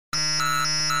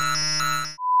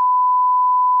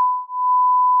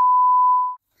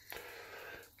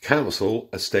Council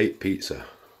Estate Pizza.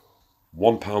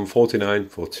 £1.49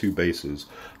 for 2 bases.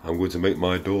 I'm going to make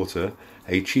my daughter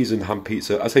a cheese and ham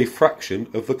pizza at a fraction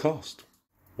of the cost.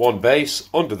 1 base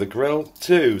under the grill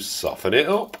to soften it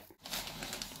up.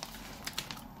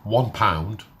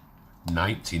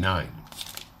 £1.99.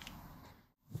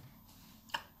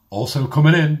 Also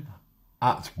coming in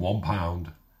at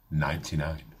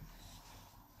 £1.99.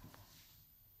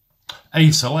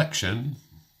 A selection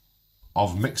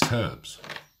of mixed herbs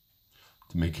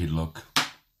to make it look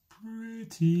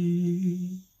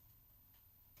pretty.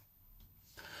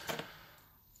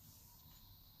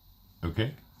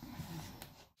 Okay.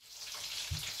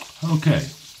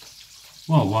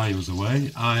 Well, while he was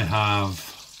away, I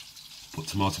have put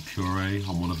tomato puree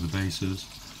on one of the bases,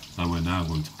 and we're now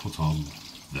going to put on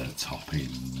the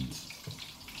toppings.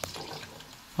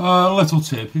 A little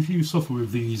tip: if you suffer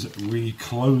with these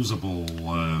reclosable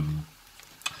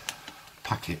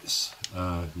packets,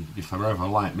 if you're ever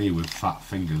like me with fat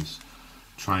fingers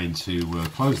trying to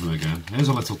close them again, here's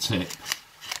a little tip: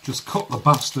 just cut the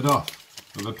bastard off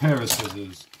with a pair of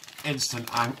scissors. Instant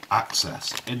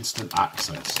access.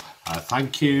 I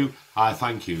thank you.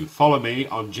 Follow me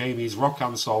on Jamie's Rock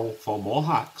and Soul for more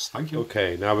hacks. Thank you.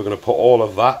 Okay, now we're going to put all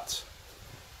of that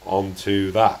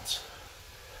onto that.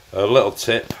 A little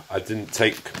tip, I didn't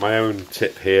take my own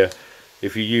tip here.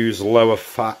 If you use lower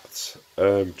fat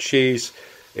cheese,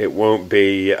 it won't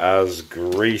be as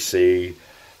greasy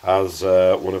as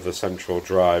one of the Central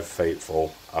Drive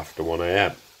Faithful after 1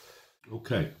 AM.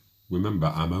 Okay, remember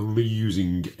I'm only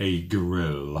using a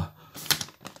grill,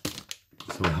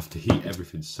 so I have to heat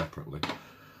everything separately.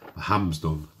 The ham's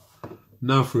done.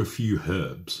 Now for a few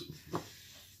herbs.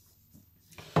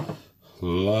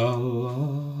 La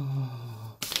la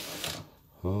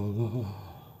la.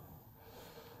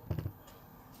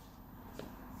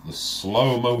 The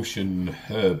slow motion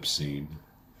herb scene.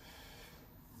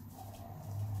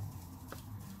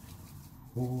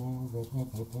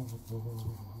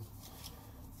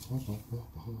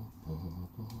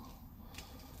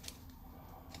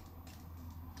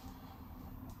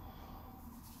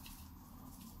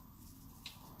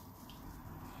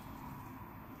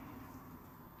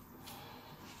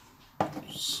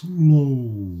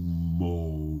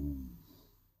 Slow-mo.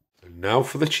 And now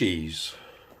for the cheese.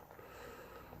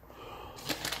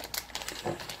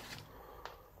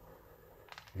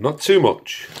 Not too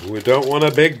much. We don't want a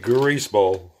big grease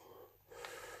ball.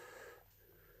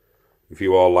 If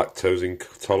you are lactose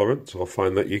intolerant or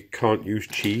find that you can't use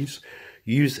cheese,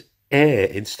 use air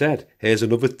instead. Here's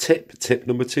another tip. Tip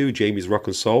number 2, Jamie's Rock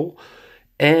and Soul.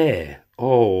 Air.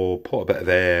 Oh, put a bit of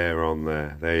air on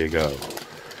there. There you go.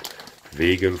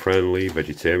 Vegan friendly,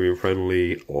 vegetarian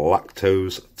friendly,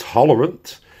 lactose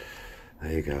tolerant.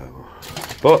 There you go.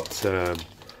 But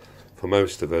for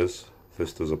most of us,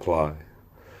 this does apply.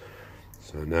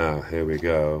 So now, here we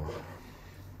go.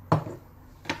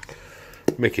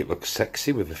 Make it look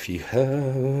sexy with a few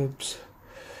herbs.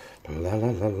 La la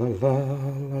la la la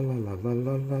la la la la la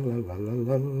la la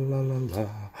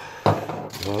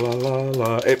la la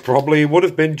la. It probably would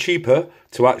have been cheaper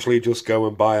to actually just go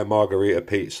and buy a margarita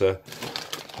pizza,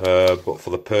 but for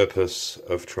the purpose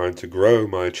of trying to grow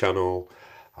my channel,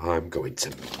 I'm going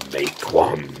to make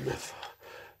one.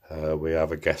 We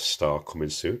have a guest star coming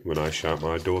soon when I shout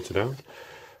my daughter down.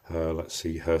 Let's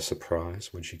see her surprise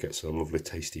when she gets a lovely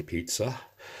tasty pizza.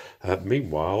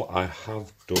 Meanwhile, I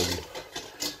have done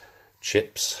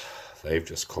chips. They've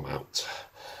just come out.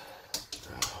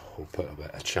 We'll put a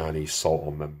bit of Chinese salt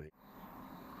on them.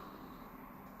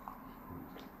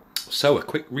 So a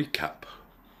quick recap.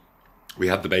 We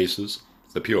had the bases,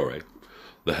 the puree,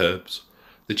 the herbs,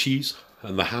 the cheese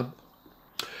and the ham.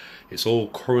 It's all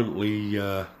currently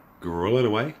grilling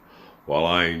away while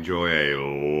I enjoy a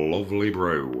lovely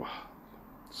brew.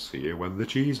 See you when the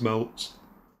cheese melts.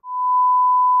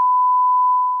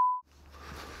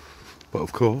 But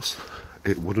of course,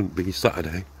 it wouldn't be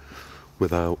Saturday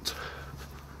without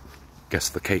Guess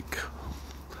the Cake.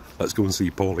 Let's go and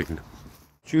see Pauline.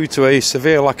 Due to a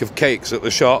severe lack of cakes at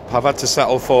the shop, I've had to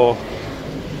settle for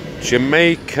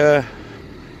Jamaica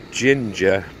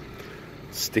ginger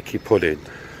sticky pudding.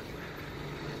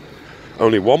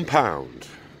 Only £1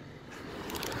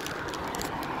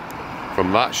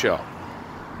 from that shop.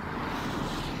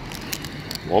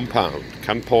 £1.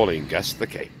 Can Pauline guess the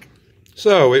cake?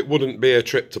 So it wouldn't be a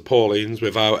trip to Pauline's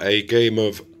without a game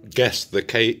of Guess the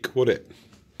Cake, would it?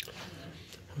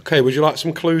 Okay, would you like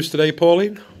some clues today,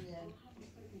 Pauline?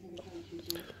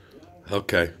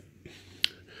 Okay.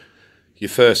 Your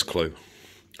first clue.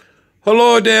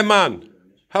 Hello, dear man.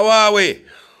 How are we?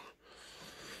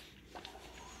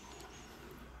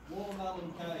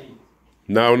 Watermelon cake.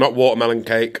 No, not watermelon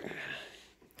cake.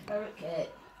 Carrot cake.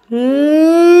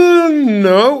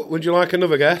 No. Would you like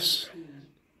another guess?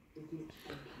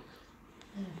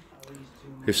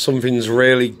 If something's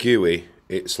really gooey,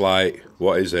 it's like,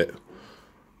 what is it?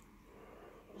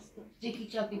 Sticky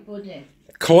choppy pudding.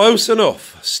 Close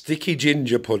enough. Sticky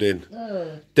ginger pudding.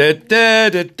 Oh.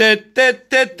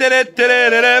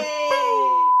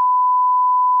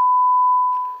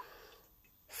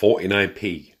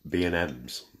 49p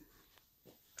B&M's.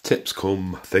 Tips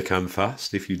come thick and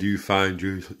fast if you do find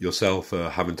yourself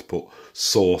having to put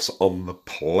sauce on the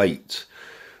plate,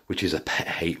 which is a pet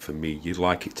hate for me. You'd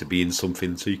like it to be in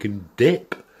something so you can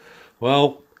dip.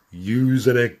 Well, use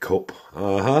an egg cup.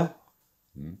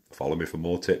 Follow me for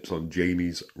more tips on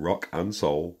Jamie's Rock and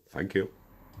Soul. Thank you.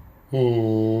 Oh,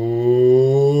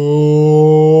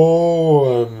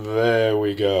 and there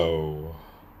we go.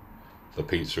 The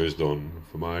pizza is done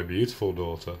for my beautiful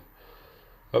daughter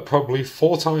at probably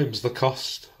 4 times the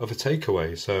cost of a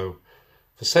takeaway. So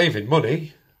for saving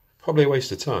money, probably a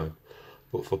waste of time,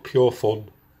 but for pure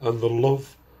fun and the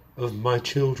love of my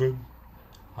children,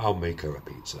 I'll make her a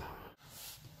pizza.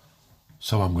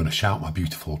 So I'm going to shout my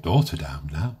beautiful daughter down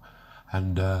now,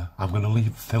 and I'm going to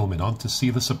leave filming on to see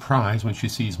the surprise when she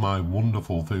sees my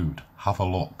wonderful food. Have a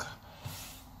look.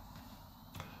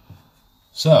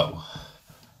 So,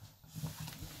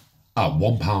 at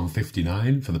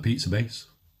 £1.59 for the pizza base,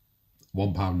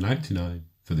 £1.99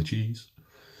 for the cheese,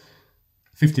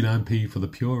 59p for the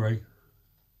puree,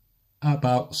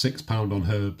 about £6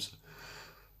 on herbs,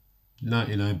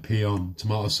 99p on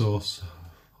tomato sauce,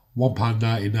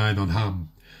 £1.99 on ham.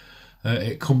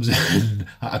 It comes in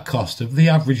at a cost of the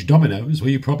average Domino's,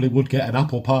 where you probably would get an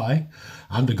apple pie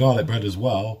and a garlic bread as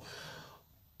well.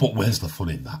 But where's the fun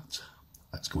in that?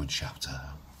 Let's go and shout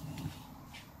her.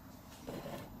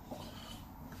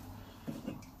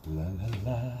 La la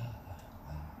la.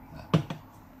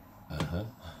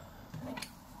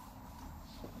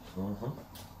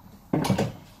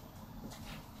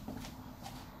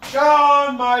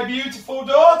 John, my beautiful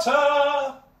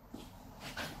daughter!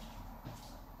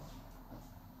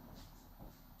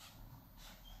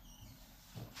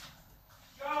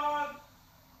 John,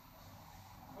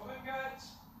 come and get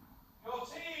your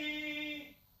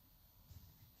tea!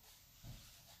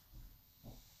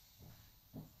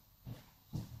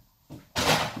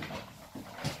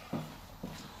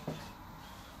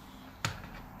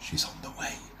 She's on the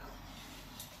way.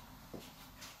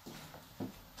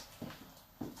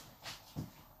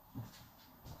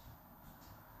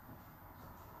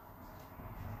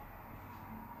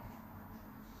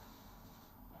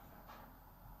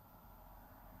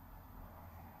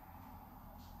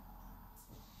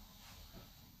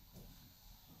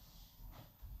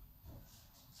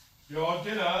 Your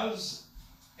dinner's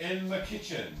in the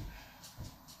kitchen.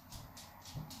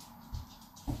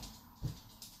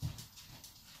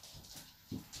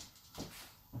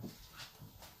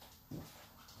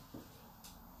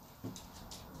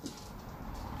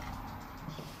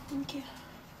 Thank you.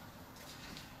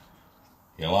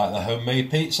 You like the homemade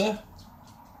pizza?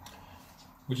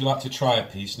 Would you like to try a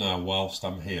piece now whilst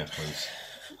I'm here, please?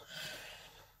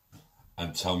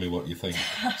 And tell me what you think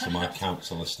to my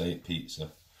council estate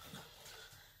pizza.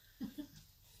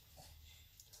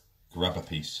 Grab a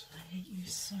piece. I hate you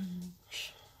so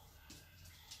much.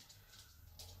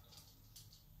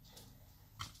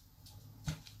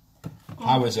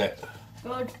 How is it?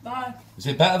 Good, bye. Is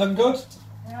it better than good?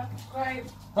 Yeah, great.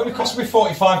 Only cost me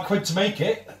 45 quid to make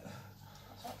it.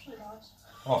 It's actually nice.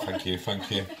 Oh, thank you, thank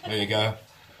you. There you go.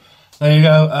 There you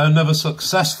go. Another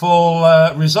successful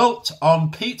result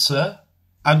on pizza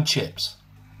and chips.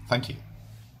 Thank you.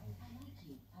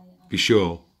 Be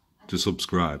sure to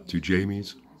subscribe to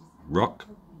Jamie's Rock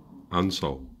and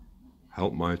Soul.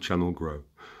 Help my channel grow.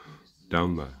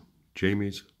 Down there.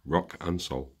 Jamie's Rock and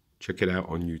Soul. Check it out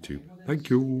on YouTube. Thank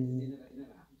you.